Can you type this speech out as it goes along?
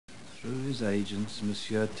Through his agents,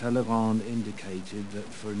 Monsieur Talleyrand indicated that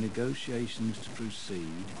for negotiations to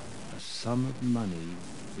proceed, a sum of money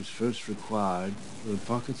was first required for the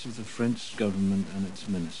pockets of the French government and its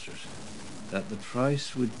ministers. That the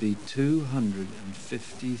price would be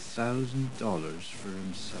 $250,000 for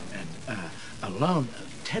himself. And a loan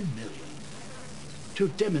of $10 million to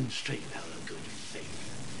demonstrate our good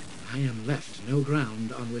faith. I am left no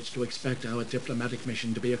ground on which to expect our diplomatic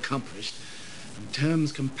mission to be accomplished on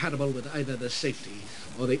terms compatible with either the safety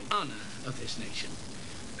or the honor of this nation.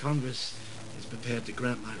 Congress is prepared to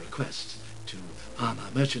grant my request to armor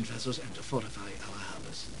merchant vessels and to fortify our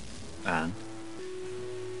harbors. And?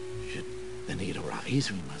 Should the need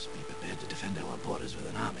arise, we must be prepared to defend our borders with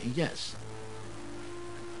an army, yes.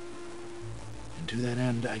 And to that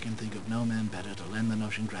end, I can think of no man better to lend the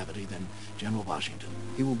notion gravity than General Washington.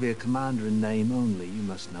 He will be a commander in name only, you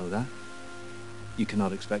must know that. You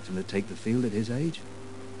cannot expect him to take the field at his age.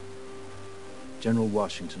 General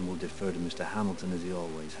Washington will defer to Mr. Hamilton as he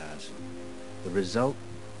always has. The result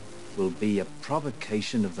will be a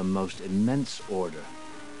provocation of the most immense order.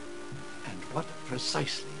 And what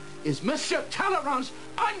precisely is Monsieur Talleyrand's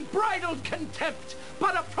unbridled contempt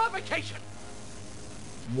but a provocation?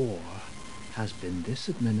 War has been this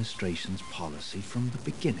administration's policy from the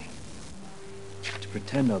beginning. To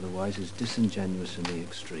pretend otherwise is disingenuous in the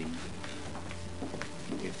extreme.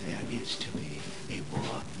 If there is to be a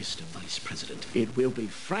war, Mr. Vice President, it will be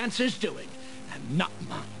France's doing and not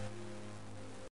mine.